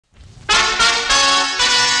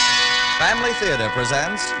Family Theater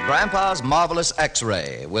presents Grandpa's Marvelous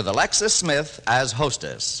X-Ray with Alexis Smith as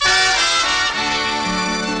hostess.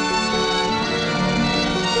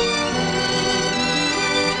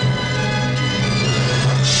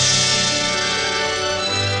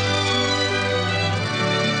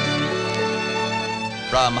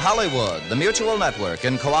 From Hollywood, the Mutual Network,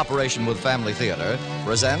 in cooperation with Family Theater,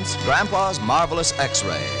 presents Grandpa's Marvelous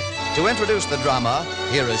X-Ray. To introduce the drama,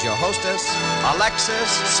 here is your hostess, Alexis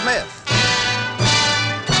Smith.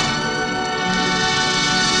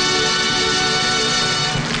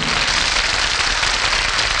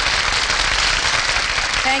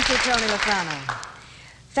 Thank you, Tony Lofrano.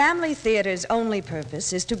 Family Theater's only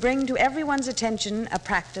purpose is to bring to everyone's attention a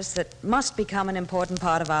practice that must become an important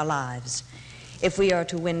part of our lives if we are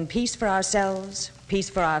to win peace for ourselves, peace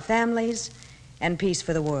for our families, and peace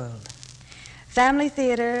for the world. Family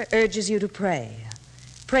Theater urges you to pray.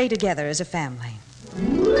 Pray together as a family.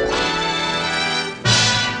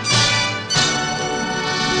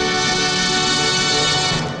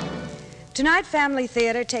 Tonight, Family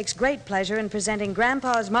Theater takes great pleasure in presenting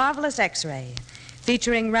Grandpa's Marvelous X-Ray,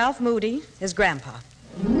 featuring Ralph Moody as Grandpa.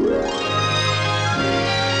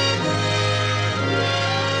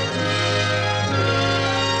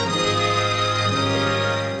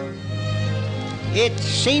 It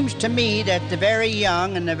seems to me that the very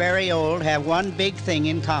young and the very old have one big thing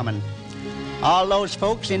in common. All those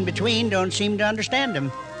folks in between don't seem to understand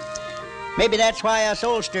them. Maybe that's why us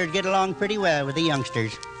oldsters get along pretty well with the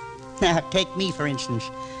youngsters. Now, take me, for instance.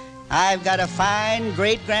 I've got a fine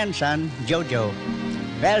great-grandson, Jojo.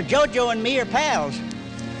 Well, Jojo and me are pals.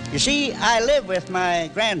 You see, I live with my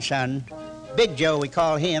grandson, Big Joe we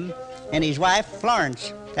call him, and his wife,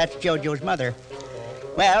 Florence. That's Jojo's mother.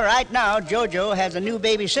 Well, right now, Jojo has a new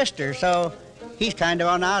baby sister, so he's kind of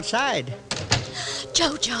on the outside.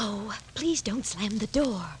 Jojo, please don't slam the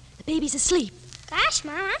door. The baby's asleep. Gosh,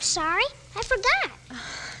 Mom, I'm sorry. I forgot.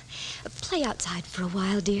 Play outside for a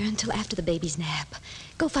while, dear, until after the baby's nap.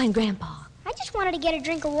 Go find Grandpa. I just wanted to get a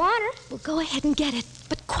drink of water. Well, go ahead and get it,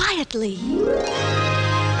 but quietly.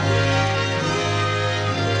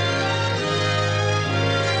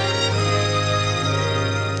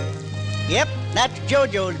 Yep, that's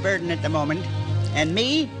Jojo's burden at the moment. And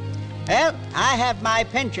me? Well, I have my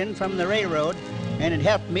pension from the railroad, and it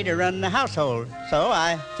helped me to run the household. So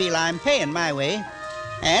I feel I'm paying my way.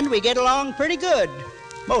 And we get along pretty good,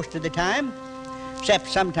 most of the time. Except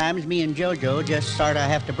sometimes me and Jojo just sort of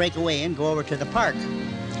have to break away and go over to the park.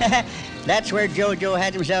 That's where Jojo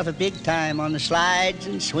had himself a big time, on the slides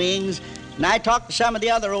and swings. And I talked to some of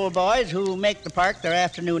the other old boys who make the park their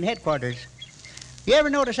afternoon headquarters. You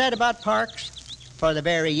ever notice that about parks? For the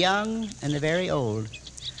very young and the very old.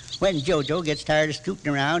 When Jojo gets tired of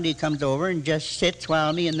scooting around, he comes over and just sits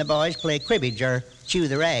while me and the boys play cribbage or chew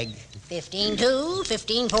the rag. 15-2,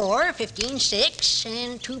 15-4, 15-6,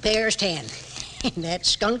 and 2 pairs 10. That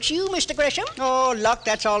skunks you, Mr. Gresham? Oh, luck,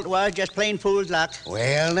 that's all it was, just plain fool's luck.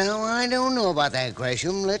 Well, now, I don't know about that,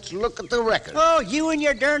 Gresham. Let's look at the record. Oh, you and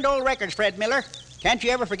your darned old records, Fred Miller. Can't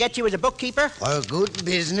you ever forget you was a bookkeeper? For good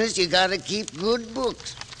business, you gotta keep good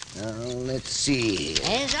books. Now, let's see.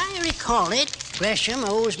 As I recall it, Gresham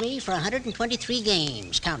owes me for 123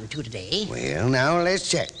 games, counting 2 today. Well, now, let's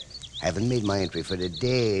check. Haven't made my entry for the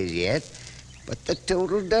days yet, but the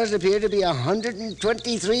total does appear to be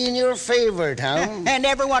 123 in your favor, Tom. And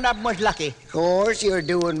every one of them was lucky. Of course, you're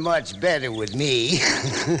doing much better with me.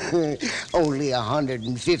 Only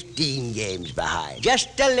 115 games behind.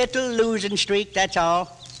 Just a little losing streak, that's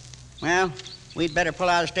all. Well, we'd better pull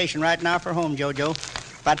out of the station right now for home, Jojo.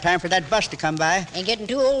 About time for that bus to come by. Ain't getting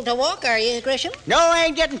too old to walk, are you, Gresham? No, I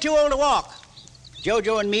ain't getting too old to walk.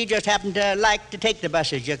 Jojo and me just happen to like to take the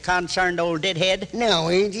buses, you concerned old deadhead.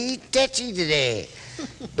 No, ain't he touchy today?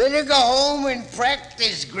 Better go home and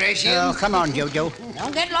practice, Gresham. Oh, come on, Jojo.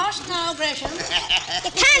 Don't get lost now, Gresham.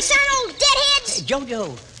 You concerned old deadheads!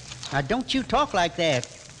 Jojo, now don't you talk like that.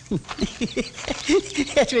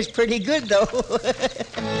 That was pretty good, though.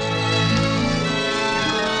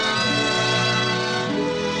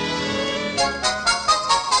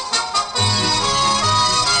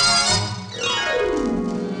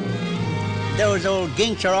 Those old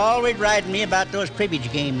ginks are always riding me about those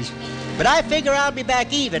cribbage games. But I figure I'll be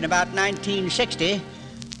back even about 1960.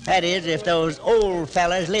 That is, if those old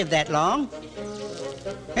fellas live that long.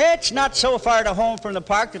 It's not so far to home from the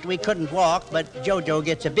park that we couldn't walk, but Jojo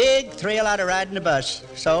gets a big thrill out of riding the bus,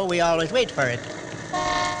 so we always wait for it.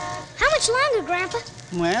 How much longer, Grandpa?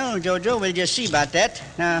 Well, Jojo, we'll just see about that.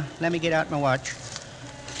 Now, let me get out my watch.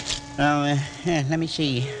 Let me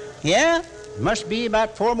see. Yeah, must be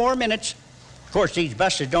about 4 more minutes. Of course, these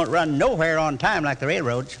buses don't run nowhere on time like the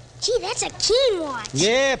railroads. Gee, that's a keen watch.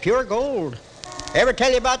 Yeah, pure gold. Ever tell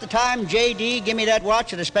you about the time J.D. gave me that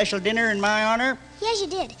watch at a special dinner in my honor? Yes, you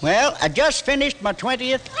did. Well, I just finished my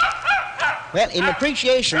 20th. Well, in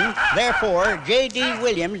appreciation, therefore, J.D.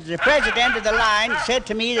 Williams, the president of the line, said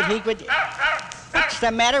to me that he could... What's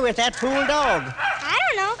the matter with that fool dog? I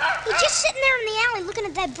don't know. He's just sitting there in the alley looking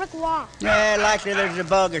at that brick wall. Yeah, likely there's a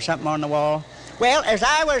bug or something on the wall. Well, as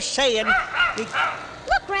I was saying...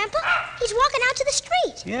 Look, Grandpa. He's walking out to the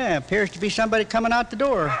street. Yeah, appears to be somebody coming out the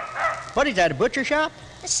door. What is that, a butcher shop?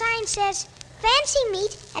 The sign says, fancy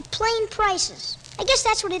meat at plain prices. I guess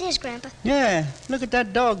that's what it is, Grandpa. Yeah, look at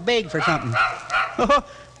that dog beg for something.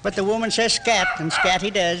 But the woman says scat, and scat he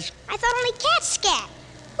does. I thought only cats scat.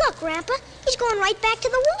 Look, Grandpa, he's going right back to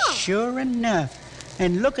the wall. Sure enough.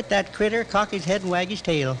 And look at that critter cock his head and wag his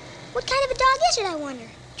tail. What kind of a dog is it, I wonder?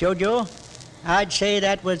 Jojo, I'd say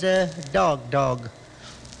that was a dog.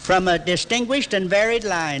 From a distinguished and varied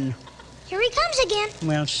line. Here he comes again.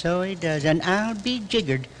 Well, so he does, and I'll be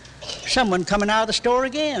jiggered. Someone coming out of the store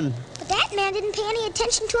again. But that man didn't pay any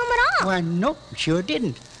attention to him at all. Why, nope, sure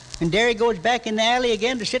didn't. And there he goes back in the alley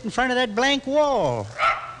again to sit in front of that blank wall.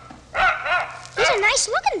 He's a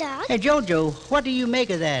nice-looking dog. Hey, Jojo, what do you make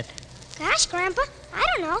of that? Gosh, Grandpa, I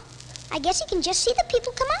don't know. I guess he can just see the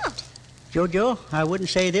people come out. Jojo, I wouldn't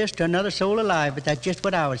say this to another soul alive, but that's just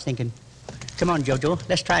what I was thinking. Come on, Jojo,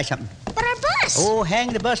 let's try something. But our bus! Oh,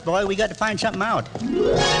 hang the bus, boy. We got to find something out.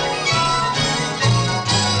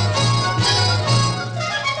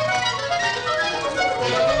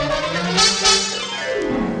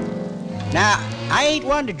 Now, I ain't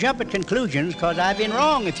one to jump at conclusions, because I've been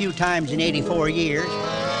wrong a few times in 84 years.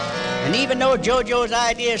 And even though Jojo's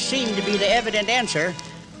ideas seemed to be the evident answer,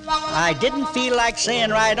 I didn't feel like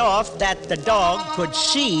saying right off that the dog could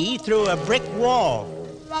see through a brick wall.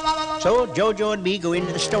 So Jojo and me go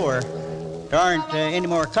into the store. There aren't any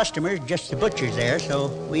more customers, just the butcher's there, so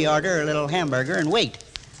we order a little hamburger and wait.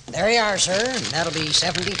 There you are, sir. That'll be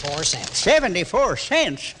 74 cents. 74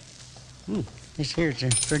 cents? This here's a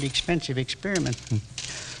pretty expensive experiment.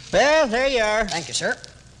 Well, there you are. Thank you, sir.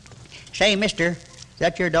 Say, mister, is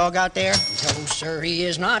that your dog out there? No, sir, he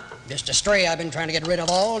is not. Just a stray I've been trying to get rid of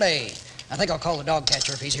all day. I think I'll call the dog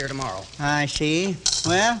catcher if he's here tomorrow. I see.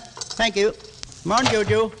 Well, thank you. Come on,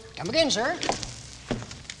 Jojo. Come again, sir.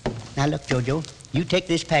 Now, look, Jojo, you take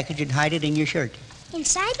this package and hide it in your shirt.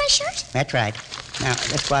 Inside my shirt? That's right. Now,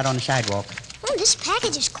 let's go out on the sidewalk. Oh, this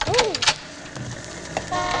package is cold.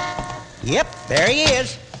 Yep, there he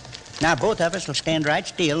is. Now, both of us will stand right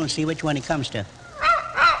still and see which one he comes to.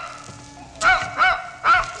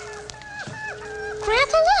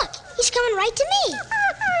 Grandpa, look. He's coming right to me.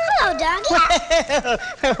 Hello,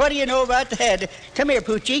 doggy. What do you know about that? Come here,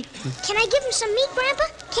 Poochie. Can I give him some meat, Grandpa?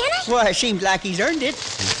 Can I? Well, it seems like he's earned it.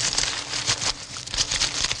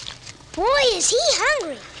 Boy, is he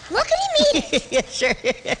hungry. Look at him eat. Yes, sir.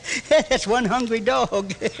 That's one hungry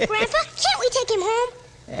dog. Grandpa, can't we take him home?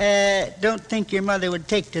 Don't think your mother would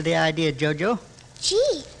take to the idea, Jojo.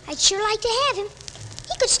 Gee, I'd sure like to have him.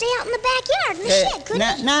 He could stay out in the backyard in the shed,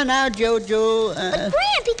 couldn't he? Now, Jojo. But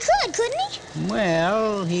Gramp, he could, couldn't he?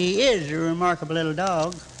 Well, he is a remarkable little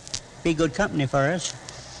dog. Be good company for us.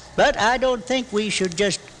 But I don't think we should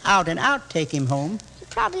just out and out take him home. He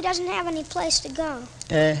probably doesn't have any place to go.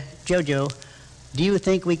 Jojo, do you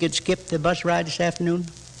think we could skip the bus ride this afternoon?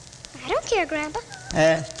 I don't care, Grandpa.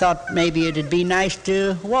 Thought maybe it'd be nice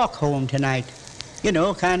to walk home tonight. You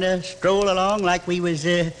know, kind of stroll along like we was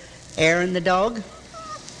airing the dog.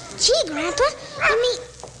 Gee, Grandpa, you mean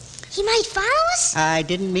he might follow us? I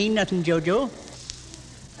didn't mean nothing, Jojo.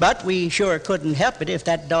 But we sure couldn't help it if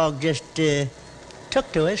that dog just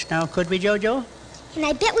took to us. Now, could we, Jojo? And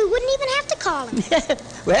I bet we wouldn't even have to call him.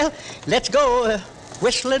 Well, let's go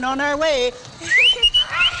whistling on our way.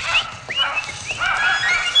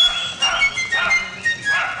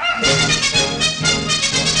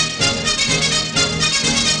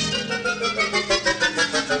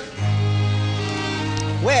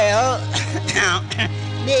 Well,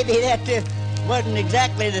 maybe that wasn't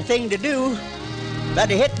exactly the thing to do,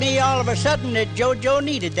 but it hit me all of a sudden that Jojo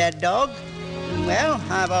needed that dog. Well,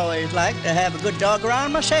 I've always liked to have a good dog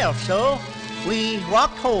around myself, so we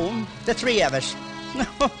walked home, the three of us.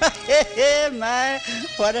 My,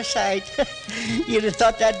 what a sight. You'd have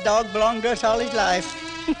thought that dog belonged to us all his life.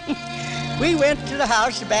 We went to the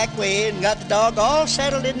house the back way and got the dog all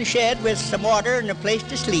settled in the shed with some water and a place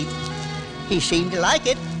to sleep. He seemed to like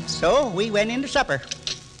it, so we went in to supper.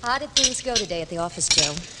 How did things go today at the office,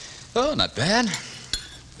 Joe? Oh, not bad.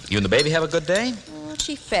 You and the baby have a good day? Well,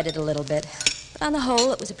 she fretted a little bit. But on the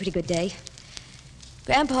whole, it was a pretty good day.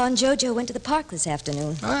 Grandpa and Jojo went to the park this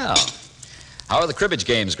afternoon. Well, how are the cribbage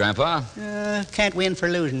games, Grandpa? Can't win for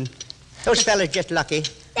losing. Those fellas just lucky.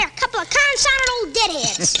 They're a couple of con-sounded old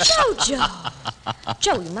deadheads. Jojo!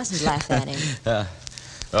 Joe, you mustn't laugh at him.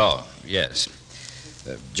 Oh, yes.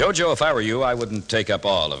 Jojo, if I were you, I wouldn't take up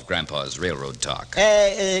all of Grandpa's railroad talk.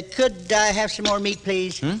 Could I have some more meat,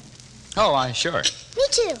 please? Oh, sure. Me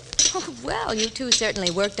too. Oh, well, you two certainly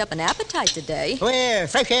worked up an appetite today. Well,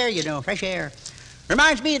 fresh air, you know, fresh air.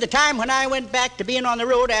 Reminds me of the time when I went back to being on the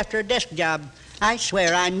road after a desk job. I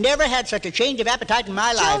swear, I never had such a change of appetite in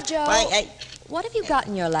my life. Jojo, what have you got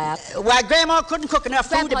in your lap? Why, Grandma couldn't cook enough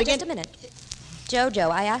food Grandpa, to begin... just a minute. Jojo,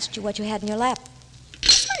 I asked you what you had in your lap.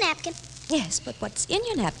 A napkin. Yes, but what's in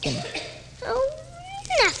your napkin? Oh,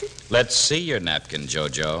 nothing. Let's see your napkin,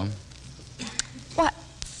 Jojo. What?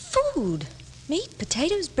 Food? Meat,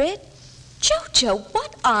 potatoes, bread? Jojo,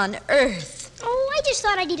 what on earth? Oh, I just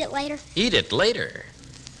thought I'd eat it later. Eat it later.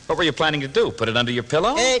 What were you planning to do? Put it under your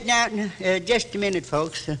pillow? Now, just a minute,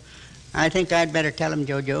 folks. I think I'd better tell him,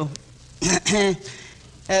 Jojo.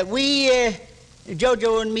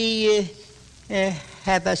 Jojo and me,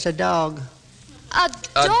 have us a dog. A dog?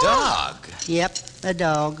 A dog? Yep, a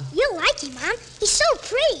dog. You'll like him, Mom. He's so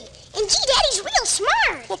pretty. And gee, Daddy's real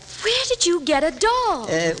smart. Well, where did you get a dog?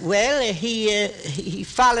 He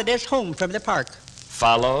followed us home from the park.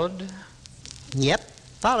 Followed? Yep,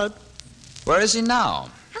 followed. Where is he now?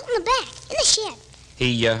 Out in the back, in the shed.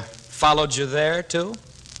 He followed you there, too?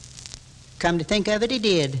 Come to think of it, he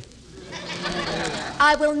did.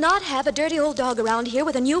 I will not have a dirty old dog around here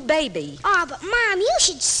with a new baby. Oh, but Mom, you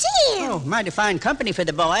should see him. Oh, mighty fine company for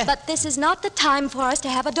the boy. But this is not the time for us to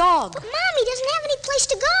have a dog. But Mom, he doesn't have any place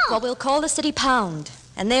to go. Well, we'll call the city pound,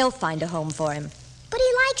 and they'll find a home for him. But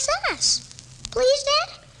he likes us. Please,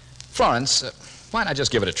 Dad? Florence, why not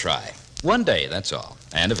just give it a try? One day, that's all.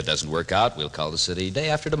 And if it doesn't work out, we'll call the city day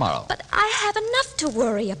after tomorrow. But I have enough to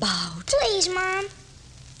worry about. Please, Mom.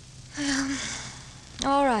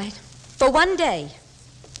 All right. For one day.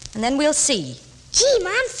 And then we'll see. Gee,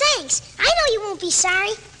 Mom, thanks. I know you won't be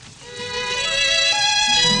sorry.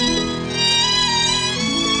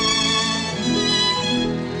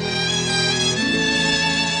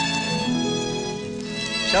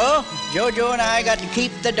 So, Jojo and I got to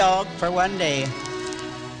keep the dog for one day.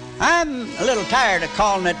 I'm a little tired of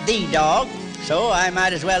calling it the dog, so I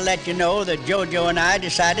might as well let you know that Jojo and I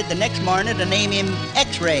decided the next morning to name him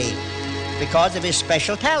X-Ray because of his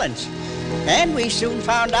special talents. And we soon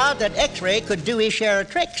found out that X-Ray could do his share of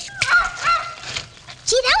tricks.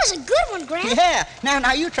 Gee, that was a good one, Grandpa. Yeah.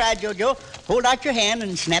 Now you try, Jojo. Hold out your hand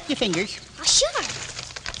and snap your fingers. Oh, sure.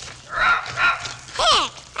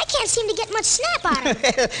 Heck, I can't seem to get much snap out of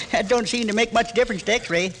it. That don't seem to make much difference to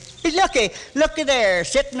X-Ray. He's looky there,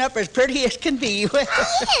 sitting up as pretty as can be. He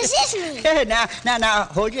is, isn't he? Now,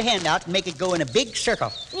 hold your hand out and make it go in a big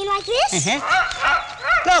circle. You mean like this?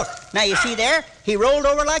 Look, now you see there? He rolled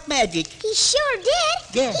over like magic. He sure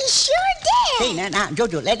did. Yeah. He sure did. Hey, now,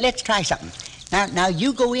 Jojo, let's try something. Now,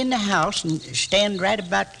 you go in the house and stand right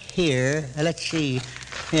about here. Let's see.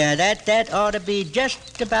 Yeah, that ought to be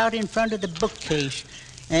just about in front of the bookcase.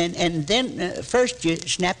 And then first you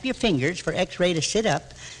snap your fingers for X-Ray to sit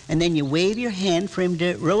up, and then you wave your hand for him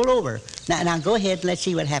to roll over. Now go ahead and let's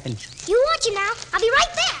see what happens. You watch it now. I'll be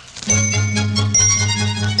right back.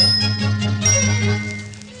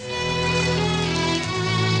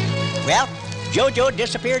 Well, Jojo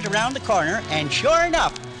disappears around the corner, and sure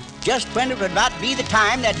enough, just when it would about be the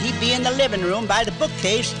time that he'd be in the living room by the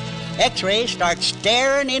bookcase, X-Ray starts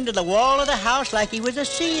staring into the wall of the house like he was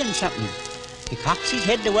a-seeing something. He cocks his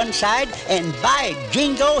head to one side, and by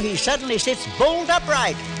jingo, he suddenly sits bolt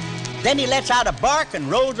upright. Then he lets out a bark and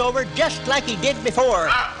rolls over just like he did before.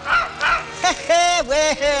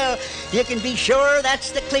 Well, you can be sure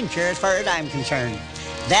that's the clincher as far as I'm concerned.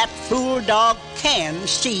 That fool dog can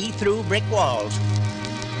see through brick walls.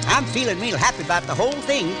 I'm feeling real happy about the whole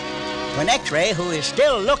thing when X-Ray, who is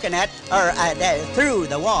still looking through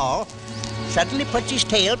the wall, suddenly puts his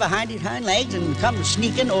tail behind his hind legs and comes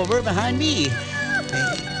sneaking over behind me.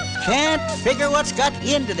 Can't figure what's got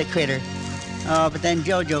into the critter. Oh, but then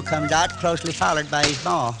Jojo comes out, closely followed by his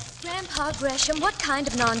ma. Grandpa Gresham, what kind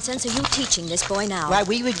of nonsense are you teaching this boy now? Why,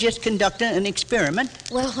 we were just conducting an experiment.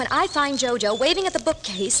 Well, when I find Jojo waving at the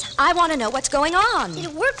bookcase, I want to know what's going on. Did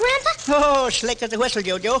it work, Grandpa? Oh, slick as a whistle,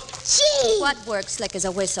 Jojo. Gee. What works slick as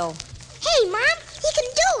a whistle? Hey, Mom, he can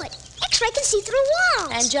do it. X-Ray can see through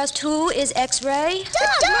walls. And just who is X-Ray? The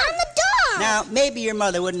dog, Mom, the dog. Now, maybe your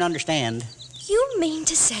mother wouldn't understand. You mean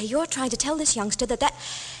to say you're trying to tell this youngster that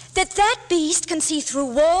beast can see through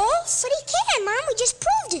walls? But he can, Mom. We just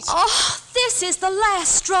proved it. Oh, this is the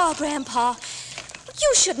last straw, Grandpa.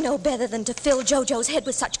 You should know better than to fill Jojo's head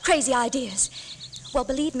with such crazy ideas. Well,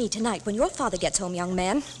 believe me, tonight, when your father gets home, young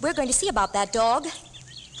man, we're going to see about that dog.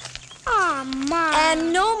 Aw, Mom.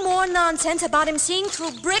 And no more nonsense about him seeing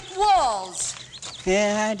through brick walls.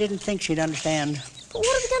 Yeah, I didn't think she'd understand. But what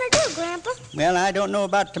are we going to do, Grandpa? Well, I don't know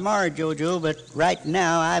about tomorrow, Jojo, but right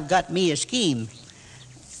now I've got me a scheme.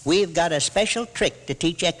 We've got a special trick to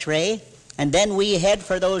teach X-ray, and then we head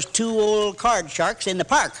for those 2 old card sharks in the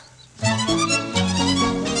park.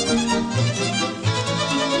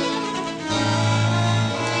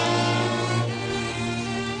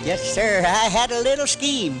 Yes, sir, I had a little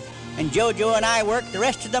scheme, and Jojo and I worked the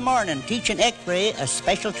rest of the morning teaching X-ray a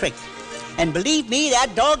special trick. And believe me,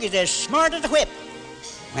 that dog is as smart as a whip.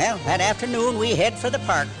 Well, that afternoon we head for the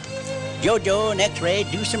park. Jojo and X-ray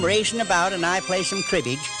do some racing about, and I play some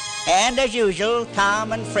cribbage. And as usual,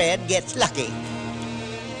 Tom and Fred gets lucky.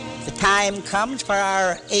 The time comes for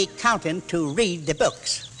our accountant to read the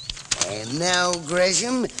books. And now,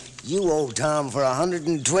 Gresham, you owe Tom for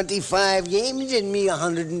 125 games and me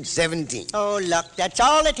 117. Oh, luck. That's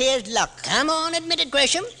all it is, luck. Come on, admit it,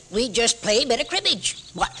 Gresham. We just play a bit of cribbage.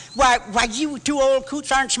 Why, you 2 old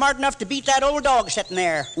coots aren't smart enough to beat that old dog sitting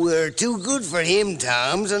there. We're too good for him,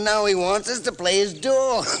 Tom, so now he wants us to play his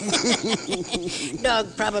dog.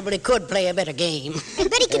 Dog probably could play a better game. I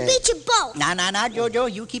bet he could beat you both. Now,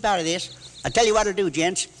 Jojo, you keep out of this. I'll tell you what I'll do,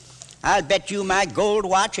 gents. I'll bet you my gold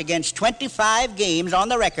watch against 25 games on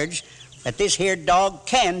the records that this here dog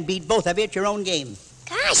can beat both of you at your own game.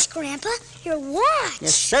 Gosh, Grandpa, your watch.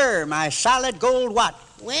 Yes, sir, my solid gold watch.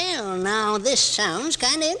 Well, now, this sounds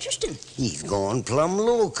kind of interesting. He's gone plumb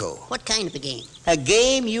loco. What kind of a game? A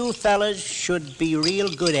game you fellas should be real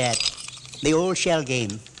good at. The old shell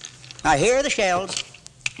game. Now, here are the shells.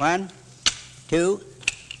 1, 2,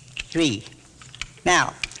 3.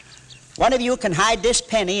 Now, one of you can hide this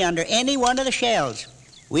penny under any one of the shells.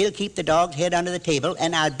 We'll keep the dog's head under the table,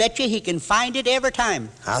 and I'll bet you he can find it every time.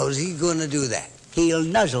 How's he gonna do that? He'll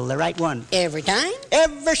nuzzle the right one. Every time?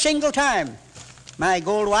 Every single time. My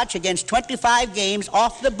gold watch against 25 games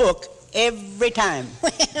off the book every time.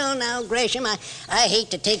 Well, now, Gresham, I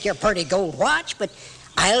hate to take your pretty gold watch, but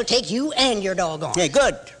I'll take you and your dog on. Yeah,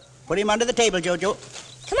 good. Put him under the table, Jojo.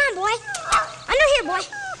 Come on, boy. Under here, boy.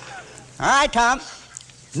 All right, Tom.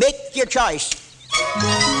 Make your choice.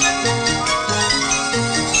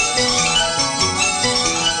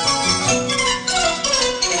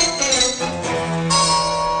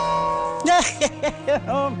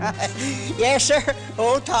 Oh, my. Yes, sir.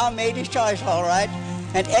 Old Tom made his choice, all right.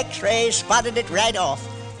 And X-ray spotted it right off.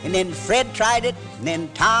 And then Fred tried it, and then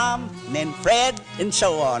Tom, and then Fred, and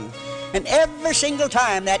so on. And every single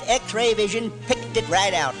time that X-ray vision picked it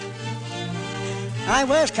right out. I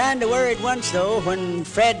was kind of worried once, though, when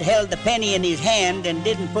Fred held the penny in his hand and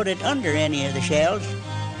didn't put it under any of the shells.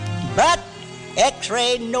 But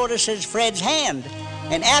X-ray notices Fred's hand.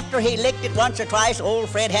 And after he licked it once or twice, old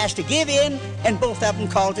Fred has to give in, and both of them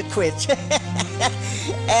calls it quits.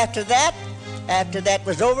 After that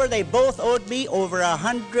was over, they both owed me over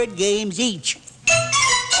 100 games each.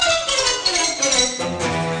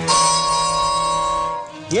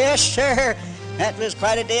 Yes, sir. That was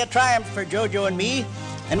quite a day of triumph for Jojo and me,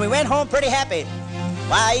 and we went home pretty happy.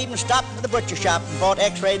 Why, I even stopped at the butcher shop and bought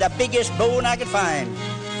X-ray the biggest bone I could find.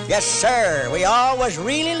 Yes, sir, we all was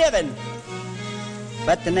really living.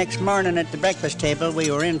 But the next morning at the breakfast table, we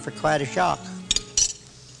were in for quite a shock.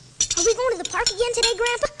 Are we going to the park again today,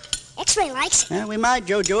 Grandpa? X-ray likes it. Well, we might,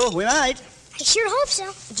 Jojo, we might. I sure hope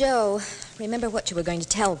so. Joe, remember what you were going to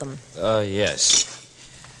tell them. Yes.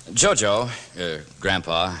 Jojo,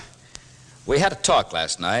 Grandpa, we had a talk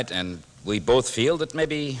last night, and we both feel that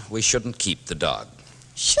maybe we shouldn't keep the dog.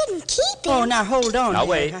 Shouldn't keep him? Oh, now hold on. Now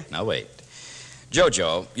wait.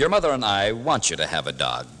 Jojo, your mother and I want you to have a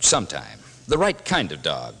dog sometime. The right kind of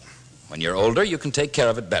dog. When you're older, you can take care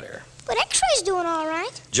of it better. But X-ray's doing all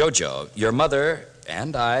right. Jojo, your mother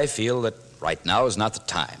and I feel that right now is not the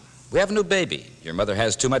time. We have a new baby. Your mother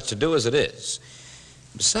has too much to do as it is.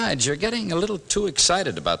 Besides, you're getting a little too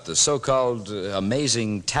excited about the so-called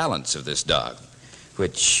amazing talents of this dog,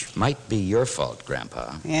 which might be your fault,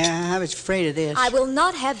 Grandpa. Yeah, I was afraid of this. I will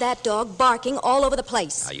not have that dog barking all over the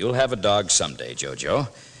place. Now, you'll have a dog someday, Jojo.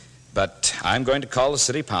 But I'm going to call the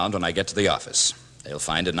city pound when I get to the office. They'll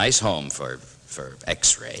find a nice home for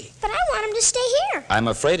X-ray. But I want him to stay here. I'm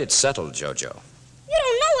afraid it's settled, Jojo. You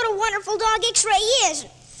don't know what a wonderful dog X-ray is.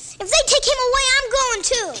 If they take him away, I'm going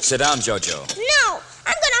too. Sit down, Jojo. No,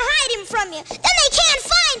 I'm going to hide him from you. Then they can't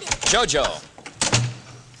find him. Jojo!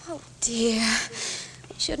 Oh, dear.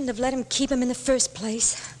 I shouldn't have let him keep him in the first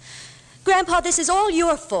place. Grandpa, this is all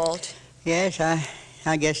your fault. Yes,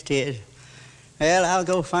 I guess it is. Well, I'll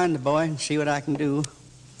go find the boy and see what I can do.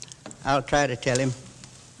 I'll try to tell him.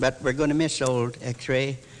 But we're going to miss old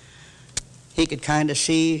X-Ray. He could kind of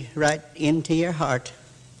see right into your heart.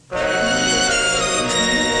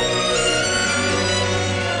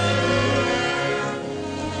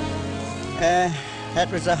 That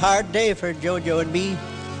was a hard day for JoJo and me.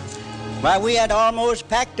 Why, we had almost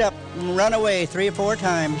packed up and run away 3 or 4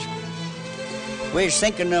 times. We was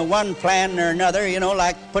thinking of one plan or another,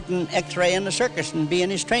 like putting X-Ray in the circus and being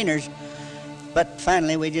his trainers. But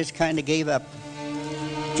finally, we just kind of gave up.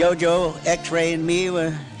 JoJo, X-Ray, and me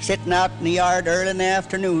were sitting out in the yard early in the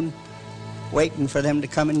afternoon, waiting for them to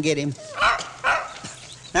come and get him.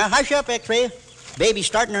 Now, hush up, X-Ray. Baby's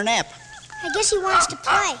starting her nap. I guess he wants to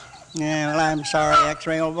play. Yeah, well, I'm sorry,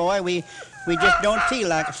 X-Ray, old boy. We just don't feel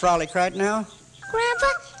like a frolic right now. Grandpa,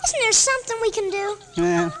 isn't there something we can do?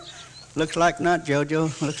 Yeah, looks like not,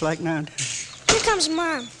 JoJo. Looks like not. Here comes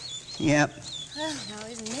Mom. Yep. Well, now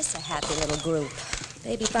isn't this a happy little group?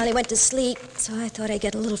 Baby finally went to sleep, so I thought I'd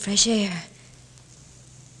get a little fresh air.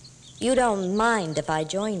 You don't mind if I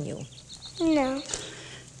join you? No.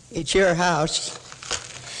 It's your house.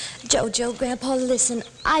 Jojo, Grandpa, listen,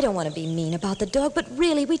 I don't want to be mean about the dog, but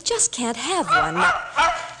really, we just can't have one.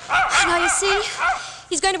 Now, you see,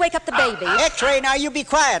 he's going to wake up the baby. X-Ray, now you be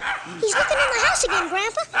quiet. He's looking in the house again,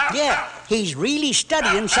 Grandpa. Yeah, he's really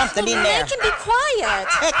studying something in there. Make him be quiet.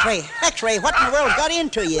 X-Ray, what in the world got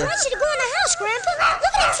into you? He wants you to go in the house, Grandpa.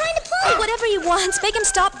 Look at him trying to play. Whatever he wants, make him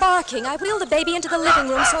stop barking. I wheeled the baby into the living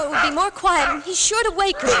room so it would be more quiet, and he's sure to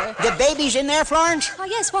wake her. The baby's in there, Florence? Oh,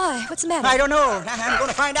 yes, why? What's the matter? I don't know. I'm going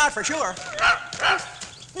to find out for sure.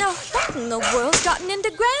 Now, what in the world's gotten into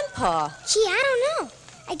Grandpa? Gee, I don't know.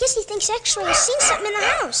 I guess he thinks X-Ray has seen something in the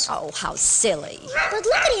house. Oh, how silly. But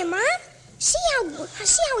look at him, Mom. See how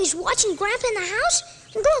he's watching Grandpa in the house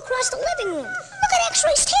and go across the living room. Look at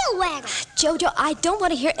X-Ray's tail wagging. Jojo, I don't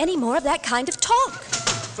want to hear any more of that kind of talk.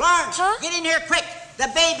 Florence, Huh? get in here quick. The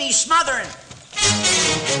baby's smothering.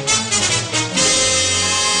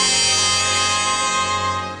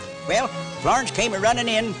 Well, Florence came running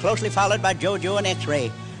in, closely followed by JoJo and X-Ray.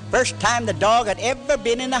 First time the dog had ever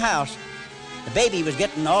been in the house. The baby was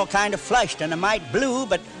getting all kind of flushed and a mite blue,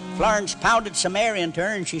 but Florence pounded some air into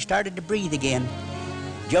her and she started to breathe again.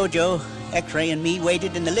 JoJo, X-Ray, and me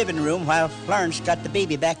waited in the living room while Florence got the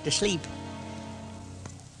baby back to sleep.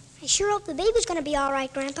 I sure hope the baby's going to be all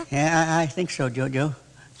right, Grandpa. Yeah, I think so, JoJo.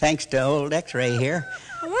 Thanks to old X-Ray here.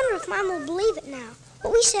 I wonder if Mom will believe it now.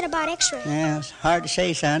 What we said about X-Ray. Yeah, it's hard to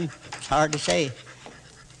say, son. It's hard to say.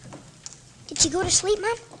 Did she go to sleep,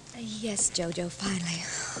 Mom? Yes, Jojo, finally.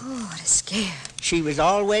 Oh, what a scare. She was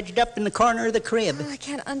all wedged up in the corner of the crib. Oh, I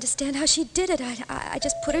can't understand how she did it. I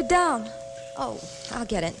just put her down. Oh, I'll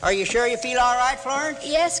get it. Are you sure you feel all right, Florence?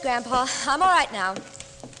 Yes, Grandpa. I'm all right now.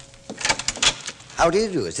 How do you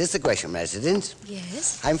do? Is this the Gresham residence?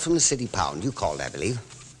 Yes? I'm from the city pound. You called, I believe.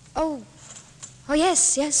 Oh,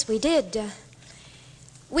 yes, we did.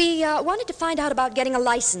 We wanted to find out about getting a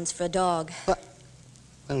license for a dog.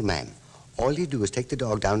 Well, ma'am, all you do is take the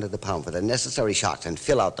dog down to the pound for the necessary shots and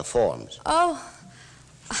fill out the forms. Oh,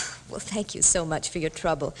 well, thank you so much for your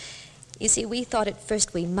trouble. You see, we thought at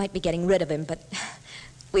first we might be getting rid of him, but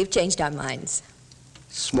we've changed our minds.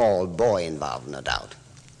 Small boy involved, no doubt.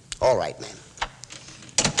 All right, ma'am.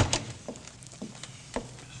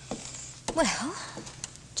 Well,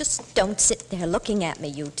 just don't sit there looking at me,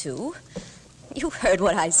 you two. You heard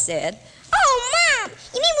what I said. Oh, Mom!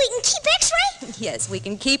 You mean we can keep X-Ray? Yes, we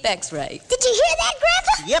can keep X-Ray. Did you hear that,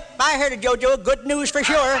 Grandpa? Yep, I heard it, JoJo. Good news for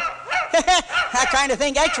sure. I kind of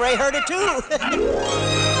think X-Ray heard it, too.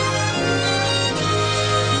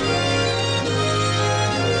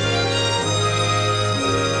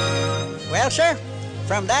 Well, sir,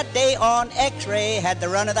 from that day on, X-Ray had the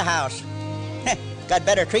run of the house. Got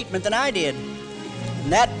better treatment than I did.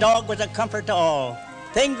 And that dog was a comfort to all.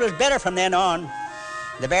 Things was better from then on.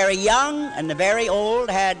 The very young and the very old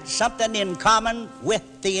had something in common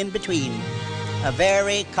with the in-between. A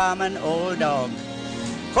very common old dog.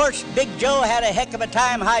 Of course, Big Joe had a heck of a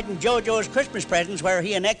time hiding JoJo's Christmas presents where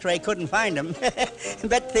he and X-Ray couldn't find them.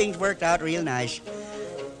 But things worked out real nice.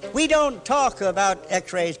 We don't talk about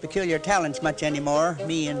X-Ray's peculiar talents much anymore,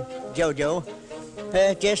 me and JoJo.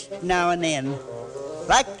 Just now and then.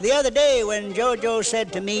 Like the other day when JoJo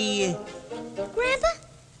said to me, Grandpa,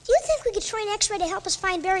 do you think we could train X-Ray to help us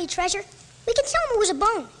find buried treasure? We can tell him it was a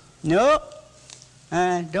bone. No,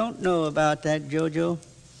 I don't know about that, JoJo.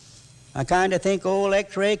 I kind of think old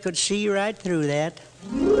X-Ray could see right through that.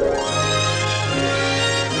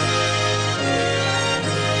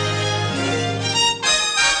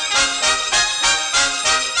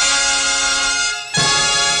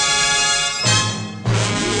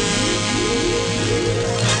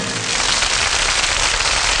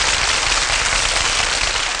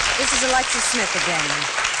 Alexis Smith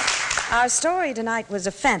again. Our story tonight was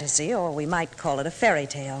a fantasy, or we might call it a fairy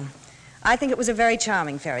tale. I think it was a very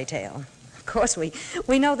charming fairy tale. Of course,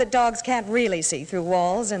 we know that dogs can't really see through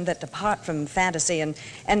walls, and that apart from fantasy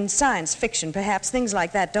and science fiction, perhaps things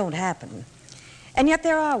like that don't happen. And yet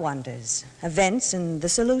there are wonders, events, and the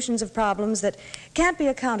solutions of problems that can't be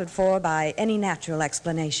accounted for by any natural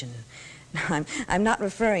explanation. I'm not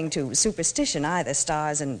referring to superstition either,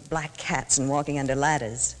 stars and black cats and walking under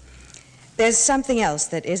ladders. There's something else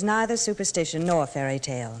that is neither superstition nor fairy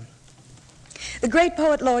tale. The great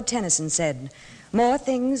poet Lord Tennyson said, "More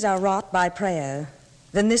things are wrought by prayer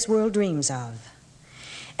than this world dreams of."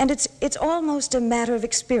 And it's almost a matter of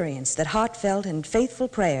experience that heartfelt and faithful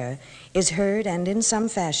prayer is heard and in some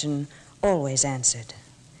fashion always answered.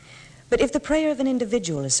 But if the prayer of an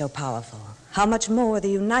individual is so powerful, how much more the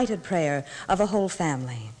united prayer of a whole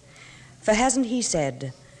family? For hasn't he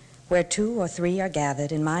said, "Where 2 or 3 are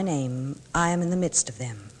gathered in my name, I am in the midst of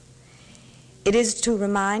them"? It is to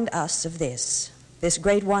remind us of this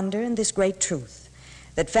great wonder and this great truth,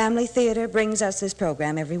 that Family Theater brings us this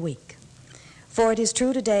program every week. For it is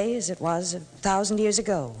true today, as it was 1,000 years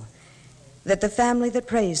ago, that the family that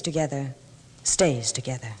prays together stays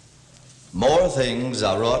together. More things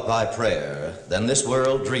are wrought by prayer than this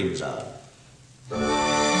world dreams of.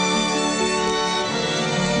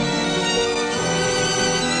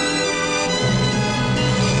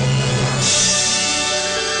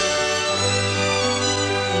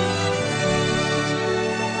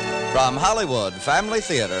 From Hollywood, Family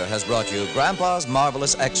Theater has brought you Grandpa's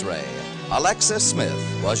Marvelous X-Ray. Alexis Smith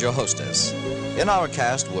was your hostess. In our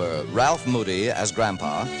cast were Ralph Moody as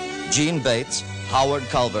Grandpa, Gene Bates, Howard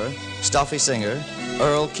Culver, Stuffy Singer,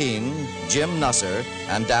 Earl Keane, Jim Nusser,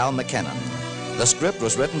 and Dal McKennon. The script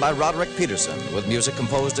was written by Roderick Peterson, with music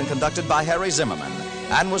composed and conducted by Harry Zimmerman,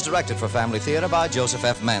 and was directed for Family Theater by Joseph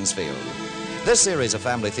F. Mansfield. This series of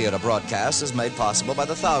Family Theater broadcasts is made possible by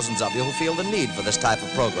the thousands of you who feel the need for this type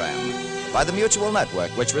of program, by the Mutual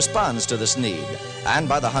Network, which responds to this need, and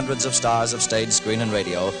by the hundreds of stars of stage, screen, and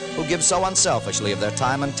radio who give so unselfishly of their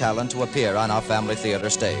time and talent to appear on our Family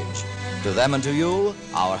Theater stage. To them and to you,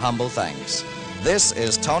 our humble thanks. This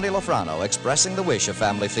is Tony Lofrano expressing the wish of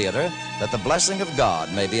Family Theater that the blessing of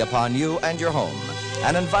God may be upon you and your home,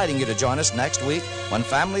 and inviting you to join us next week when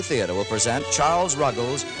Family Theater will present Charles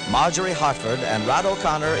Ruggles, Marjorie Hartford, and Rod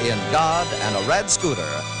O'Connor in God and a Red Scooter.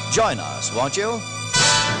 Join us, won't you?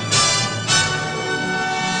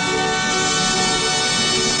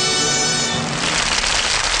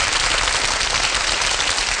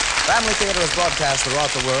 Family Theater is broadcast throughout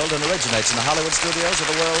the world and originates in the Hollywood studios of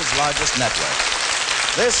the world's largest network.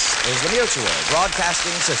 This is the Mutual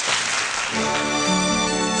Broadcasting System.